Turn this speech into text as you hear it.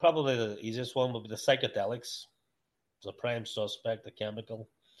Probably the easiest one would be the psychedelics. It's a prime suspect, a chemical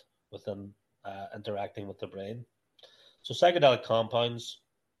within interacting with the brain. So psychedelic compounds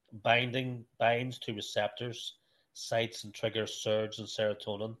binds to receptors, sites and triggers surge in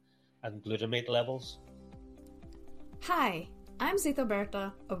serotonin and glutamate levels. Hi, I'm Zita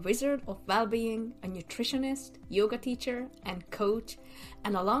Berta, a wizard of well-being, a nutritionist, yoga teacher, and coach,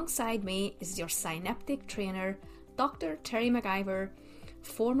 and alongside me is your synaptic trainer, Dr. Terry McIver,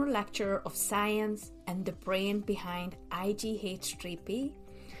 former lecturer of science and the brain behind IGH3P,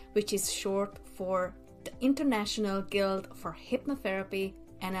 which is short for the International Guild for Hypnotherapy,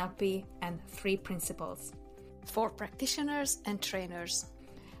 NLP, and 3 Principles. For practitioners and trainers,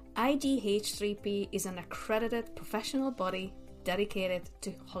 IGH3P is an accredited professional body dedicated to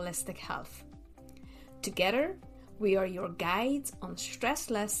holistic health. Together, we are your guides on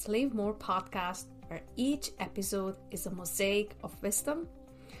Stress Less, Live More podcast, where each episode is a mosaic of wisdom,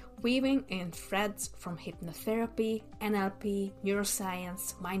 weaving in threads from hypnotherapy, NLP,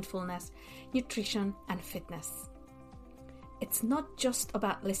 neuroscience, mindfulness, nutrition, and fitness. It's not just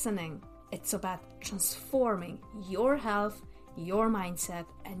about listening, it's about transforming your health, your mindset,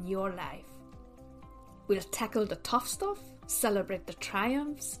 and your life. We'll tackle the tough stuff, celebrate the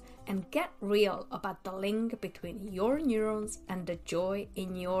triumphs, and get real about the link between your neurons and the joy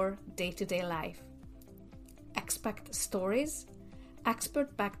in your day-to-day life. Expect stories,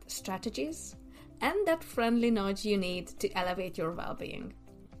 expert-backed strategies, and that friendly nudge you need to elevate your well-being.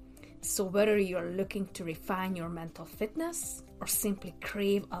 So whether you're looking to refine your mental fitness or simply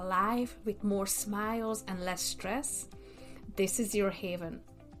crave a life with more smiles and less stress, this is your haven.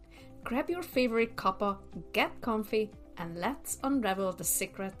 Grab your favorite cuppa, get comfy, and let's unravel the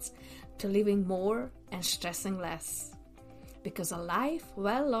secrets to living more and stressing less. Because a life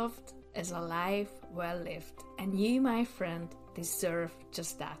well loved is a life well lived, and you, my friend, deserve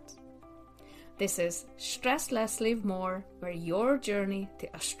just that. This is Stress Less, Live More, where your journey to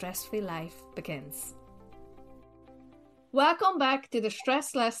a stress-free life begins. Welcome back to the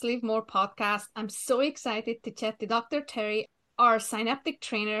Stress Less, Live More podcast. I'm so excited to chat to Dr. Terry, our synaptic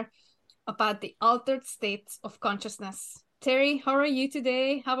trainer, about the altered states of consciousness. Terry, how are you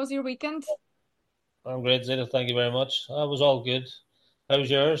today? How was your weekend? I'm great, Zeta. Thank you very much. That was all good. How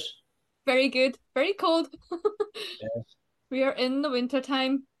was yours? Very good. Very cold. Yes. We are in the winter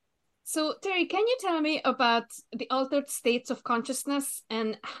time. So, Terry, can you tell me about the altered states of consciousness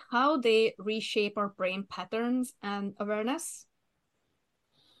and how they reshape our brain patterns and awareness?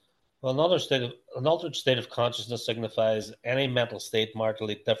 Well, an altered state of consciousness signifies any mental state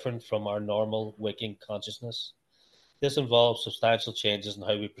markedly different from our normal waking consciousness. This involves substantial changes in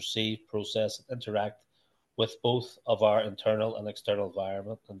how we perceive, process, and interact with both of our internal and external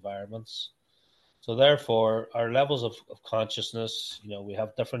environments. So therefore, our levels of consciousness, we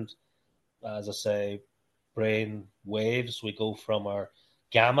have different, as I say, brain waves. We go from our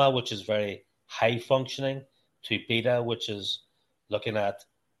gamma, which is very high functioning, to beta, which is looking at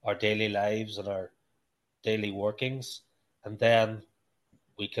our daily lives and our daily workings. And then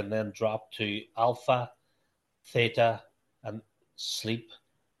we can then drop to alpha, theta, and sleep,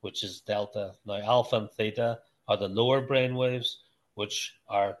 which is delta. Now, alpha and theta are the lower brain waves, which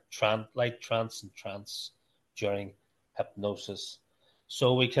are light trance and trance during hypnosis.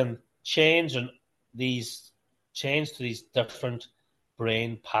 So we can change to these different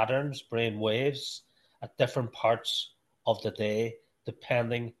brain patterns, brain waves at different parts of the day,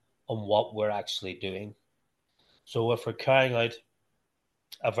 depending on what we're actually doing. So if we're carrying out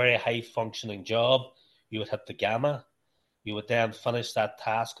a very high functioning job, you would hit the gamma. You would then finish that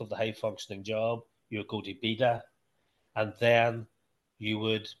task of the high functioning job. You would go to beta, and then you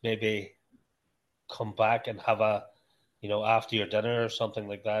would maybe come back and have after your dinner or something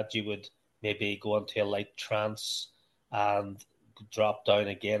like that, you would maybe go into a light trance and drop down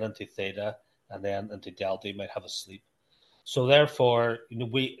again into theta and then into delta. You might have a sleep. So therefore,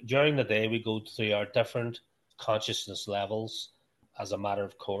 we during the day we go through our different consciousness levels as a matter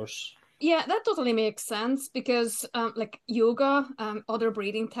of course. Yeah, that totally makes sense because like yoga, other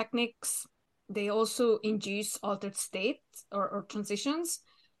breathing techniques, they also induce altered states or transitions.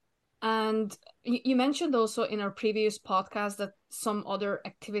 And you mentioned also in our previous podcast that some other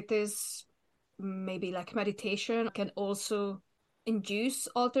activities, maybe like meditation, can also induce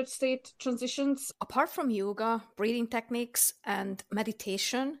altered state transitions. Apart from yoga, breathing techniques, and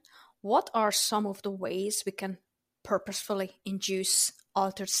meditation, what are some of the ways we can purposefully induce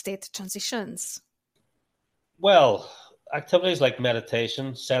altered state transitions? Well, activities like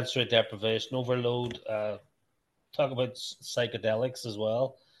meditation, sensory deprivation, overload, talk about psychedelics as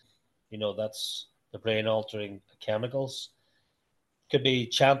well. That's the brain altering chemicals. Could be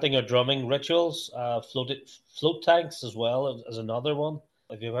chanting or drumming rituals, float tanks as well as another one.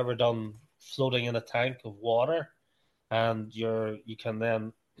 If you've ever done floating in a tank of water, and you can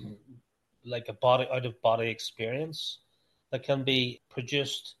then like a body out of body experience that can be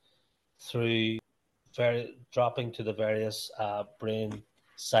produced through dropping to the various brain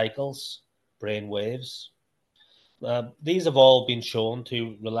cycles, brain waves. These have all been shown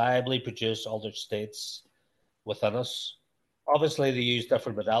to reliably produce altered states within us. Obviously, they use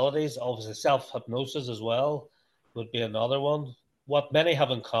different modalities. Obviously, self hypnosis as well would be another one. What many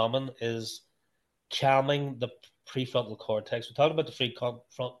have in common is calming the prefrontal cortex. We talked about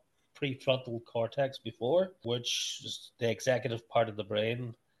the prefrontal cortex before, which is the executive part of the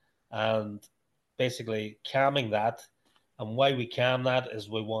brain, and basically calming that. And why we calm that is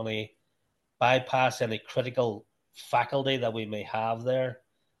we want to bypass any critical faculty that we may have there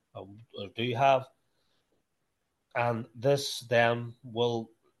or do have. And this then will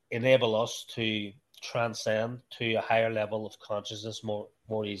enable us to transcend to a higher level of consciousness more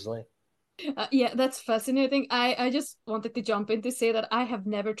easily. Yeah, that's fascinating. I just wanted to jump in to say that I have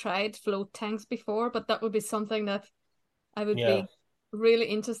never tried float tanks before, but that would be something that I would Yeah. be really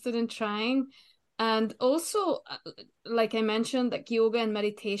interested in trying. And also, like I mentioned, like yoga and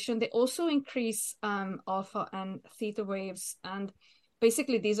meditation, they also increase alpha and theta waves. And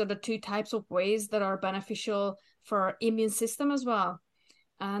basically, these are the two types of waves that are beneficial for our immune system as well.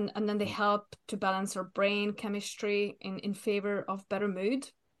 And then they help to balance our brain chemistry in favor of better mood.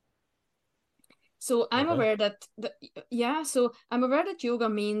 So I'm Okay. aware that so I'm aware that yoga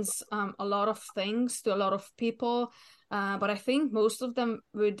means a lot of things to a lot of people, but I think most of them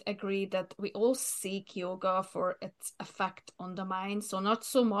would agree that we all seek yoga for its effect on the mind. So not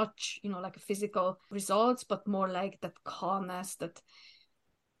so much, like physical results, but more like that calmness, that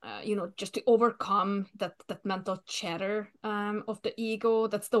just to overcome that mental chatter of the ego.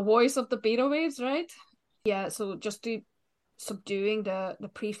 That's the voice of the beta waves, right? Yeah. So just to subduing the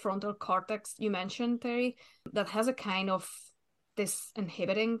prefrontal cortex you mentioned, Terry, that has a kind of this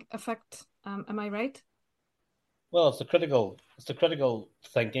inhibiting effect. Am I right? Well, it's the critical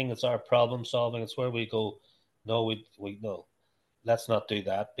thinking. It's our problem solving. It's where we go, no, we no, let's not do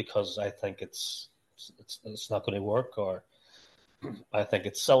that because I think it's not going to work, or I think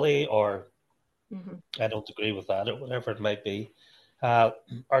it's silly, or Mm-hmm. I don't agree with that, or whatever it might be. Uh,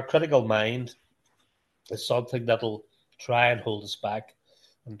 our critical mind is something that'll try and hold us back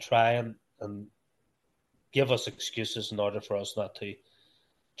and try and give us excuses in order for us not to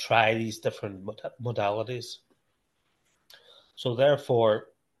try these different modalities. So therefore,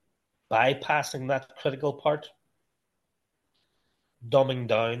 bypassing that critical part, dumbing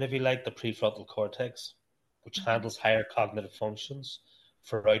down, if you like, the prefrontal cortex, which Mm-hmm. handles higher cognitive functions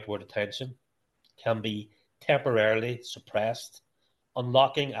for outward attention, can be temporarily suppressed,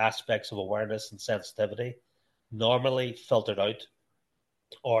 unlocking aspects of awareness and sensitivity normally filtered out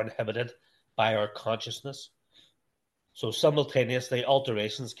or inhibited by our consciousness. So simultaneously,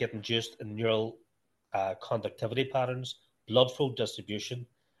 alterations get induced in neural conductivity patterns, blood flow distribution,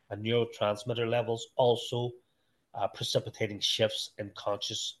 and neurotransmitter levels, also precipitating shifts in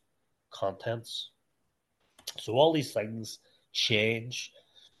conscious contents. So all these things change.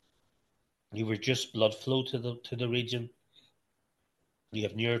 You reduce blood flow to the region. You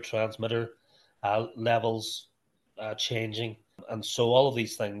have neurotransmitter levels changing, and so all of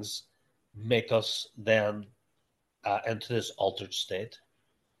these things make us then into this altered state.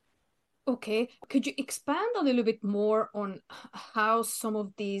 Okay. Could you expand a little bit more on how some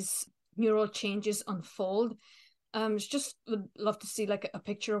of these neural changes unfold? Just would love to see like a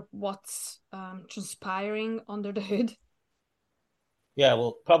picture of what's transpiring under the hood. Yeah,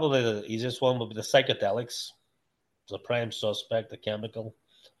 well, probably the easiest one would be the psychedelics. It's a prime suspect, a chemical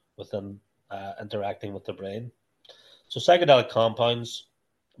within interacting with the brain. So psychedelic compounds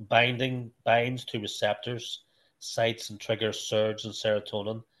binds to receptors, sites, and triggers surge in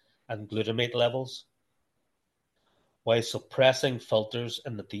serotonin and glutamate levels, while suppressing filters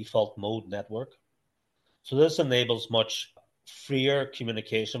in the default mode network. So this enables much freer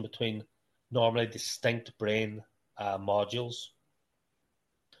communication between normally distinct brain modules.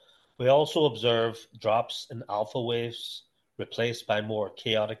 We also observe drops in alpha waves replaced by more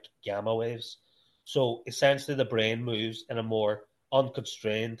chaotic gamma waves. So essentially, the brain moves in a more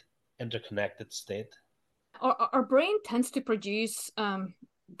unconstrained, interconnected state. Our brain tends to produce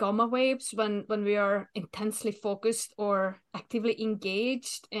gamma waves when we are intensely focused or actively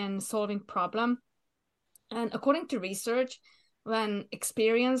engaged in solving problem. And according to research, when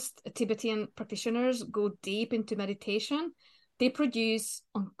experienced Tibetan practitioners go deep into meditation, they produce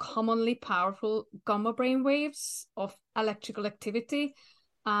uncommonly powerful gamma brain waves of electrical activity,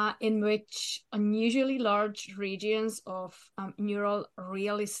 in which unusually large regions of neural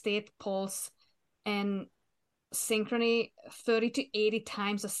real estate pulse in synchrony 30 to 80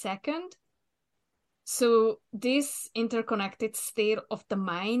 times a second. So this interconnected state of the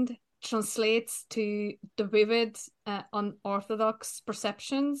mind translates to the vivid, unorthodox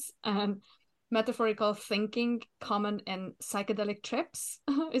perceptions and metaphorical thinking common in psychedelic trips.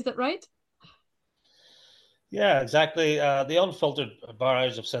 Is that right? Yeah, exactly. The unfiltered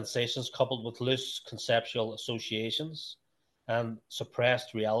barrage of sensations coupled with loose conceptual associations and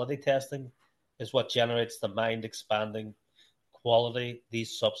suppressed reality testing is what generates the mind expanding quality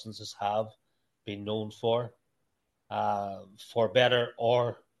these substances have been known for better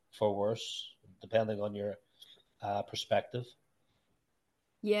or for worse, depending on your perspective.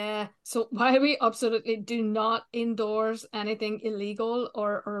 Yeah. So while we absolutely do not endorse anything illegal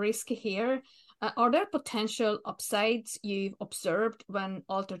or risky here, are there potential upsides you've observed when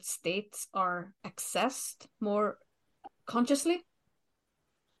altered states are accessed more consciously?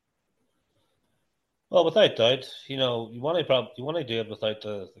 Well, without doubt, you want to do it without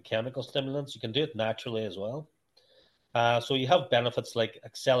the chemical stimulants. You can do it naturally as well. So you have benefits like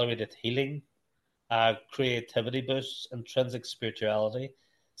accelerated healing, creativity boosts, intrinsic spirituality,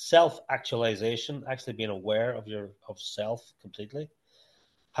 self-actualization, actually being aware of self completely,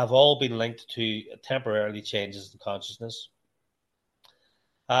 have all been linked to temporarily changes in consciousness.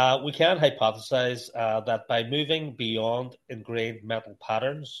 We can hypothesize that by moving beyond ingrained mental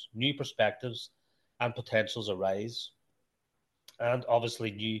patterns, new perspectives and potentials arise. And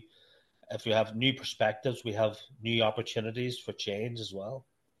obviously, if you have new perspectives, we have new opportunities for change as well.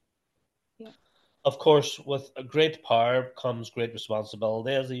 Yeah. Of course, with a great power comes great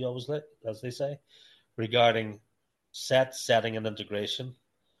responsibility, as they say, regarding setting, and integration.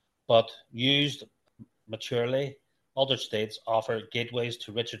 But used maturely, other states offer gateways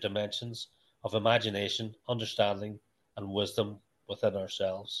to richer dimensions of imagination, understanding, and wisdom within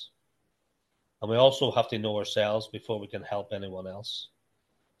ourselves. And we also have to know ourselves before we can help anyone else.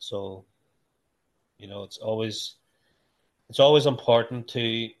 So, it's always important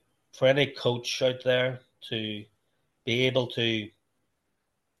for any coach out there to be able to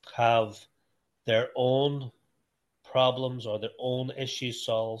have their own problems or their own issues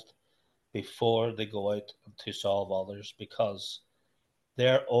solved before they go out to solve others, because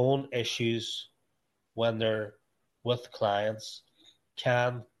their own issues when they're with clients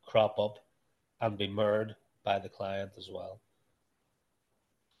can crop up and be mirrored by the client as well.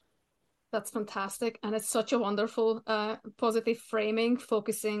 That's fantastic. And it's such a wonderful, positive framing,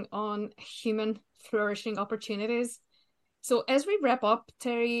 focusing on human flourishing opportunities. So, as we wrap up,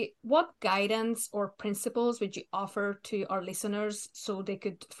 Terry, what guidance or principles would you offer to our listeners so they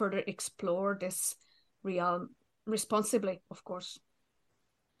could further explore this realm responsibly, of course?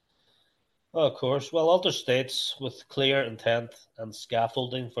 Well, of course. Well, alter states with clear intent and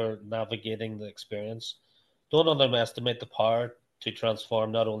scaffolding for navigating the experience. Don't underestimate the power to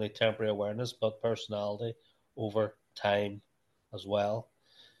transform not only temporary awareness but personality over time as well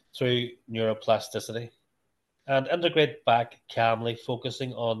through neuroplasticity. And integrate back calmly,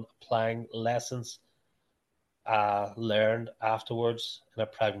 focusing on applying lessons learned afterwards in a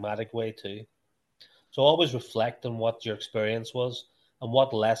pragmatic way too. So always reflect on what your experience was and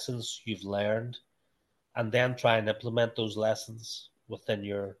what lessons you've learned, and then try and implement those lessons within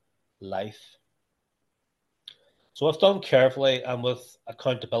your life. So if done carefully and with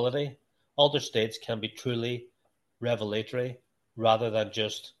accountability, altered states can be truly revelatory rather than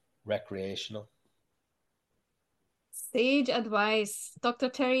just recreational. Sage advice. Dr.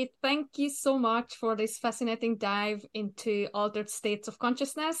 Terry, thank you so much for this fascinating dive into altered states of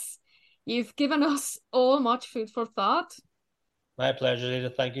consciousness. You've given us all much food for thought. My pleasure, Rita.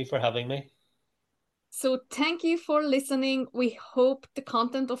 Thank you for having me. So, thank you for listening. We hope the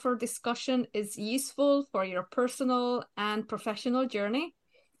content of our discussion is useful for your personal and professional journey.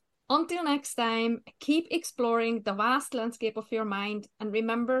 Until next time, keep exploring the vast landscape of your mind, and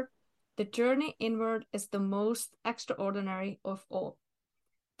remember, the journey inward is the most extraordinary of all.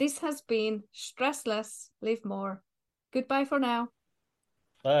 This has been Stress Less, Live More. Goodbye for now.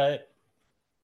 Bye.